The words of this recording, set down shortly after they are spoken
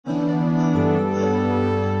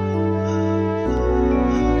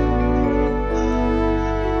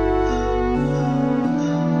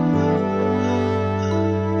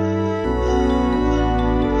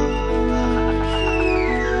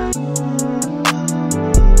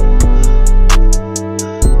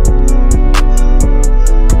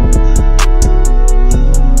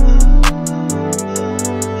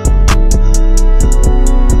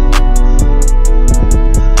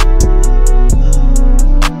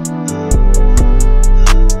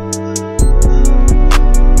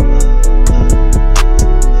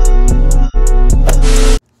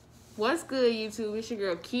YouTube? It's your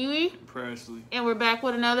girl Kiwi Presley. And we're back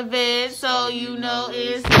with another vid, so you know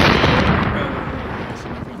it's Today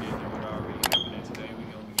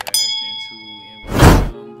we're gonna be acting to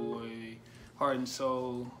Youngboy, Heart and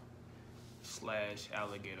Soul /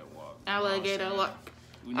 Alligator Walk. Alligator Walk.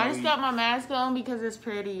 I just got my mask on because it's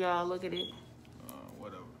pretty, y'all. Look at it.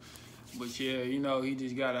 Whatever. But yeah, you know, he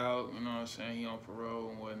just got out, you know what I'm saying? He on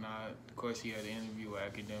parole and whatnot. Of course, he had an interview with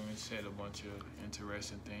academics, said a bunch of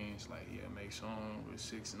interesting things, like he had make songs with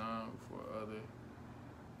 6ix9ine for other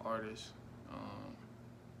artists.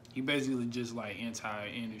 He basically just like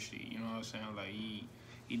anti-industry, you know what I'm saying? Like he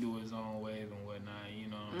do his own wave and whatnot, you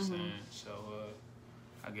know what I'm saying? So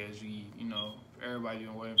I guess you know, everybody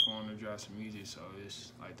been waiting for him to drop some music, so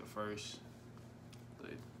it's like the first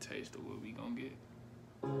taste of what we gonna get.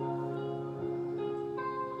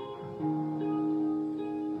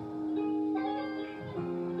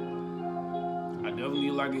 I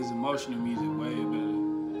definitely like his emotional music way better.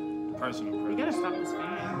 Personal preference. You gotta stop this fan.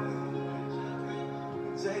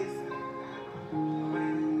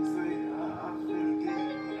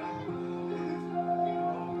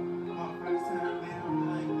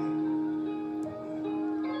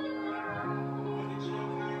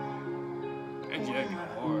 That jacket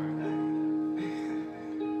hard.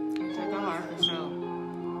 Check out hard for sure.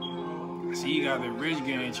 I see you got the Rich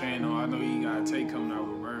Gang chain on. I know you got a tape coming out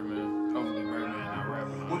with Birdman. Hopefully Birdman not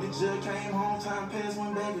rapping on. When the judge came home, time passed,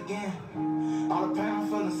 went back again. All the pain I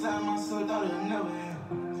felt inside myself, thought it'd never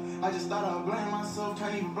end. I just thought I'd blame myself,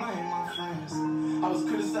 can't even blame my friends. I was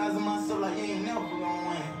criticizing myself like you ain't never gonna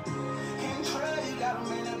win. Can't try, you gotta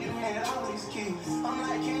man up, you had all these kids. I'm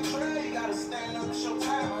like, can't try, you gotta stand up, show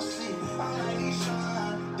time, I see. I'm like,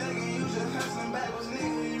 Eshawn, thinking you just hustling backwards,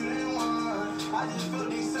 nigga, you didn't want. I just feel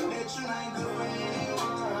decent that you ain't good for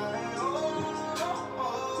anyone.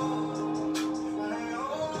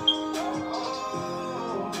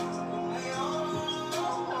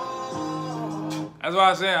 That's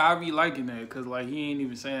why I said I be liking that, cause like he ain't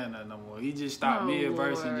even saying that no more. He just stopped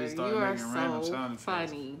mid-verse and just started making random sound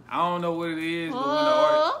effects. Funny. I don't know what it is,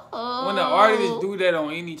 but when the artists do that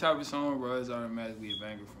on any type of song, bro, it's automatically a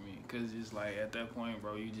banger for me. Cause it's like at that point,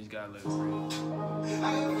 bro, you just gotta let it roll.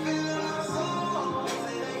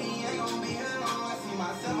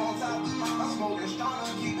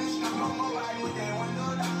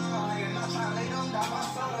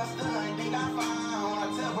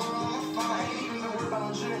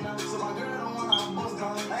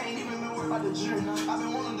 I ain't even been worried about the jury. I've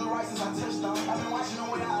been wanting to do right since I touched on. I've been watching the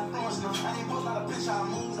way I influenced them. I ain't post out a picture I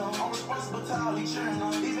moved on. I'm responsible to all these cheering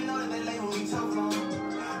on. Even though that they label me tough on.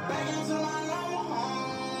 Back into my normal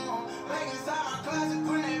home. Back inside my closet,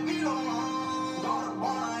 putting that beat on. Daughter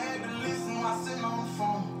born, I had to listen while sitting on the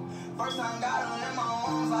phone. First time got her in my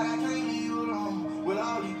arms, like I can't leave you alone. With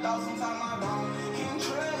all these thoughts inside my dome. Can't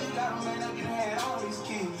trail, you gotta man up, you had all these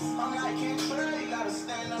kids. I'm like, can't trail, you gotta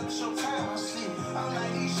stand up, show time, I see. I'm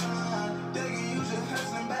like, Eshawn, thinking you just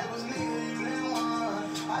hustling backwards, nigga, you didn't want.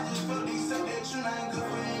 I just feel decent that you ain't good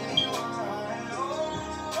for anyone.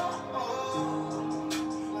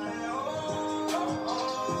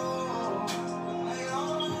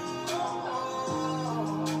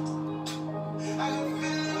 I can feel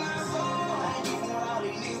it in my soul. I ain't even with all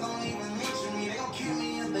these niggas, don't even mention me. They gon' kill me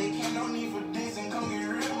if they can't, no need for this and come get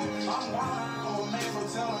rid of me. I'm wild, man, so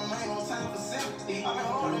tell them ain't no time for sympathy. I've been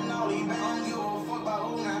holding all these back, I don't give a fuck about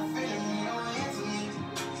who not feeling me. No into me,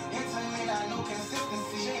 got no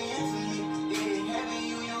consistency. She ain't into me, yeah, having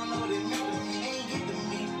you don't know what it meant to me. Ain't get to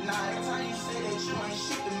me, nah, every time you say that you ain't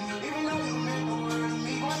shit to me. Even though you meant the word to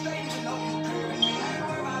me, going straight even though you curving me. I ain't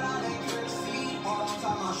worried about all that courtesy. All on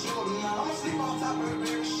top of my shoulder now, I'ma sleep on top of her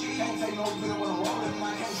very sheet. Can't take no pill when I'm rolling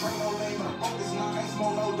now, can't drink no lane but I'm focused now. Can't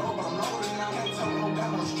smoke no dope but I'm loaded now. Can't tell no gun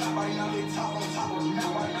on the strap right now. They talk on top of the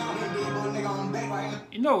mouth right now. They dead little nigga on the back right now.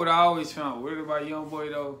 You know what I always found weird about Youngboy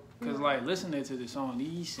though? Cause like listening to the song,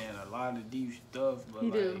 he's saying a lot of deep stuff, but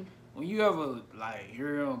like do. when you ever like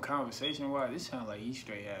hear him conversation wise, it sounds like he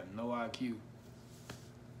straight have no IQ.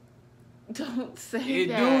 Don't say It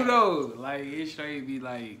that. do though. Like it straight be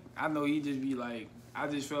like, I know he just be like, I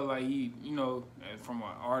just feel like he, you know, from an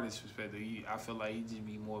artist perspective, I feel like he just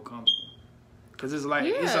be more comfortable. Cause it's like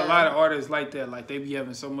it's a lot of artists like that. Like they be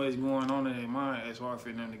having so much going on in their mind, it's hard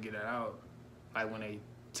for them to get it out. Like when they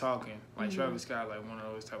talking, like Travis Scott, like one of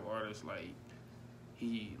those type of artists, like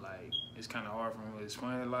he like it's kind of hard for him to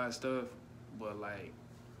explain a lot of stuff, but like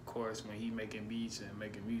of course when he making beats and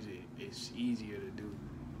making music, it's easier to do.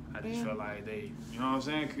 I just feel like they, you know what I'm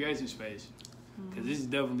saying, creation space, because this is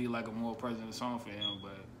definitely like a more personal song for him,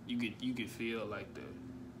 but you could feel like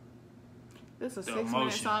This is a The 6-minute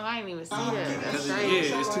emotion. song. I didn't even see that. That's great.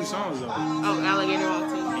 Yeah, it's 2 songs though. Oh, Alligator Walk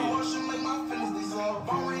too.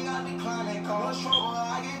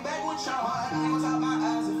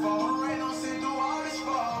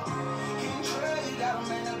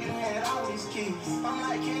 I'm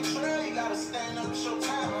like, can't trail, you gotta stand up, show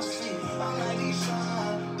time, I see. I'm like, these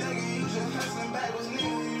shine, thinking you just hustling backwards,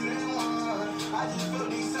 nigga, you didn't want. I just feel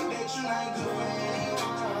decent that you ain't good for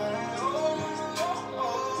anyone.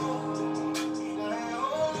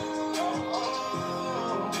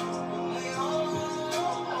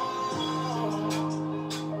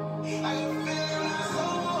 I can feel it in my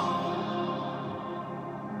soul.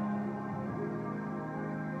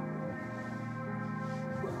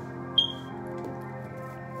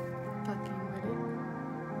 Fucking with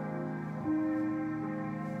it.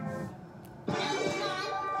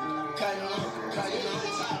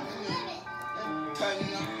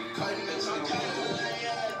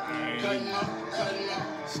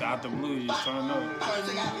 Shout out the Blues, just turn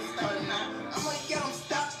up.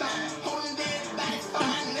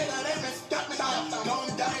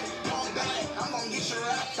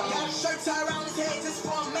 Shirts around his head just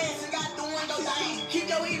for a man, so got the window down. Keep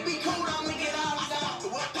your heat be cool, I'ma get out of the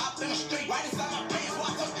whip top in the street, right inside my pants,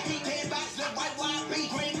 walk up the heat, head back, slip white, wide, beat,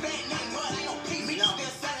 green, fat, nigga, mud, ain't no peace. Me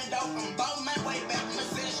still selling dope from both man, way back from the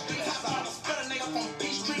city street. I saw the spit a nigga from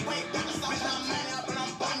Peach Street, way back. Bitch, I'm money up and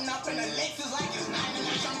I'm butting up in the Lexus like it's 99.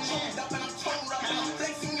 I'm tuned up and I'm toned up and I'm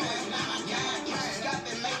flexing you. It's not my kind. Got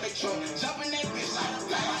that Maybach truck, jumping that bitch like a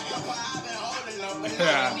fly. My empire, I've been holding up, but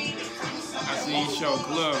now I need it. I see you show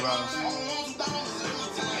Clubhouse.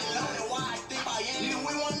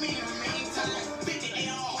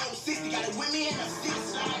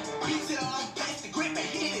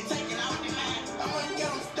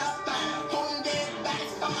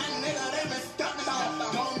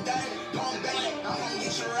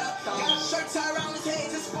 Shirts around his head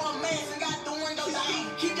just for a man, so got the window down.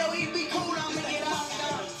 Keep your heat be cool, I'ma get out.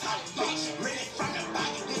 Bitch, really from the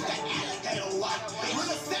pocket, this that alligator walk. Real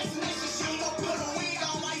assassination, she gon' put a wig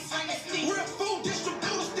on my singing. Real food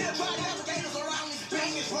distributor, still try the alligators around this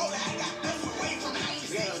business road. I got this away from me.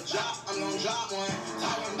 Yeah, drop, I'm gon' drop one.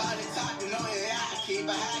 Talking about the top, you know, yeah, I keep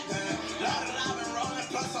a high gun. Lord, that I've been rolling,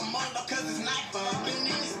 plus I'm on up, cause it's not fun. Been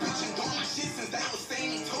in this bitch and doing my shit since they was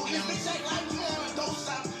saying it too young. This bitch ain't like you wanna do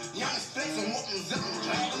something. Young flexing, whooping, zipping,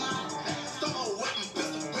 drag them out. Stole whipping,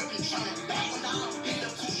 pistol gripping, trying to bang them down. Hit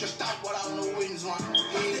up too stressed out without no wings on.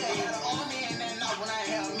 Yeah, had an army and that night when I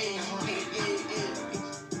had me.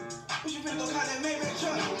 What you finna go call that Maybach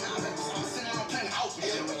truck? I'm sitting on a plane out for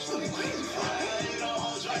shit. What you looking crazy for? You know,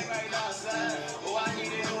 whole drink right now, son. Oh, I need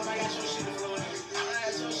it when I got your shit to flow. I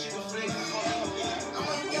got your shit to flick for.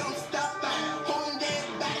 I'ma get them stopped out. Home dead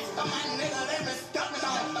back. For my nigga, they been stuck me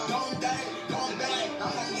out. Going back, going back. I'm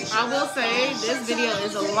gonna get you. I will say this video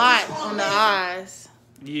is a lot on the eyes.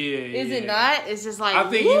 Yeah. Is it not? It's just like I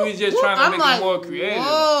think whoop, he was just whoop. trying to I'm make like, it more creative.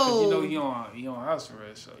 whoa. Cause you know he on house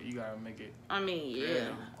arrest, so you gotta make it. I mean, yeah, Yeah,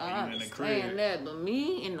 I you in the crib. understand that, but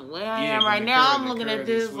me and the way I Yeah, am 'cause right the now, curve- I'm the looking curve, at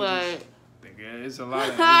the this switches. like. Nigga, it's a lot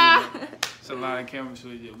of it's a lot of camera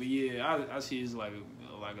switches. But yeah, I see it's like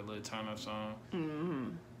a little turn up song.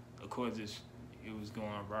 Of course, it was going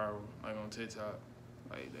viral, like on TikTok.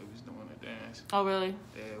 Like they was doing a dance. Oh really?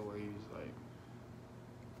 Yeah, where he was like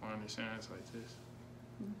playing the sounds like this.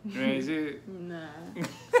 You ain't see it? Nah.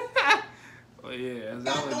 Well, yeah, that's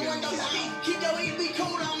Got the Alligator. windows down. Keep your heat be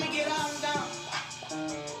cool, I'ma get out and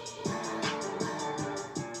down.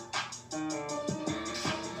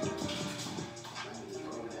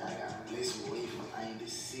 I got to listen away from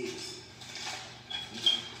 96.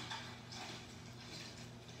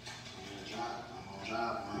 I'm gonna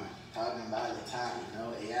drop one. Talking about the time, you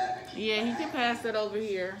know, AI. Yeah, he can pass it over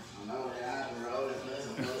here. I know that I've been rolling,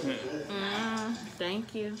 listen.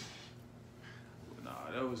 Thank you. Nah,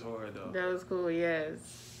 that was hard though. That was cool. Yes.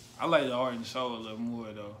 I like the art and soul a little more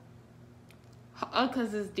though. Oh,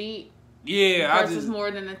 cause it's deep. Yeah, I Versus just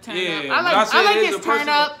more than a turn yeah. up. but I like said it's his a turn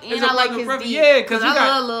personal- up it's and a I like personal his preference. deep. Yeah, cause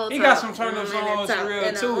I love little he got top. some turn up And songs the for top real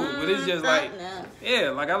and the too. But it's just like no. yeah,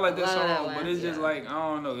 like I like that Love that song, one, but it's just yeah. like I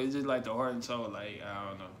don't know. It's just like the heart and soul. Like I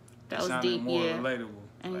don't know. That It was sounded deep, more yeah. relatable.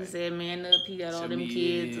 And like, he said, "Man up, he got all to them me,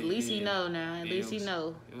 kids. yeah, At least he yeah. know now. At Yeah, least he it was-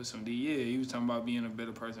 know. It was some yeah. He was talking about being a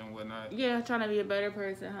better person and whatnot. Yeah, trying to be a better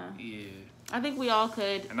person, huh? Yeah. I think we all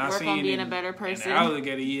could And I work seen on being in- a better person. And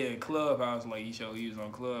Alligator, he had Clubhouse, like he showed he was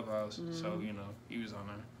on Clubhouse, so you know he was on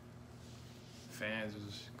there. Fans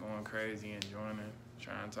was going crazy, enjoying it,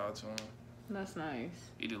 trying to talk to him. That's nice.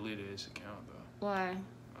 He deleted his account though. Why? I don't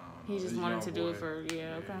He know. just It's wanted to do Youngboy. it for, yeah, okay.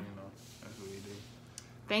 You know, that's what he do.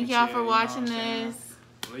 Thank But y'all yeah, for you know watching what I'm saying? this.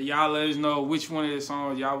 Y'all let us know which one of the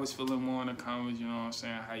songs y'all was feeling more in the comments, you know what I'm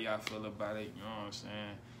saying? How y'all feel about it, you know what I'm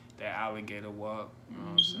saying? That alligator walk, you know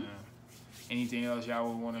what I'm saying? Anything else y'all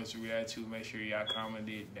would want us to react to, make sure y'all comment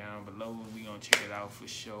it down below. We gonna check it out for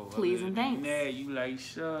sure. Please and thanks. Nah, you like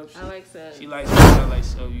subs. I like subs. She likes subs, I like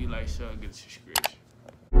subs, you like subs, get a subscription.